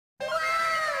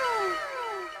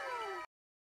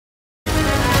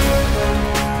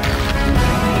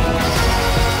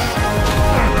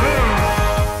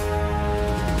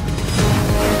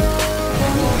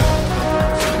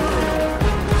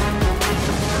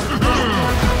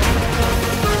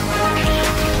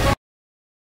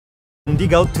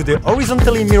dig out to the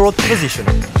horizontally mirrored position,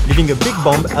 leaving a big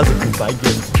bomb as a goodbye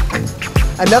gift.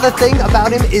 Another thing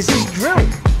about him is his drill.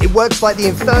 It works like the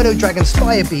Inferno Dragon's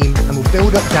fire beam and will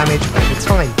build up damage over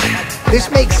time. This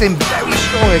makes him very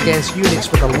strong against units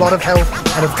with a lot of health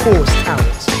and of course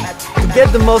towers. To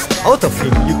get the most out of him,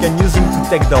 you can use him to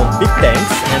take down big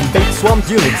tanks and bait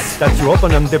swamped units that your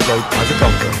opponent deployed as a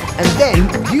counter. And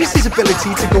then use his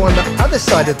ability to go on the other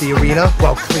side of the arena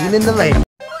while cleaning the lane.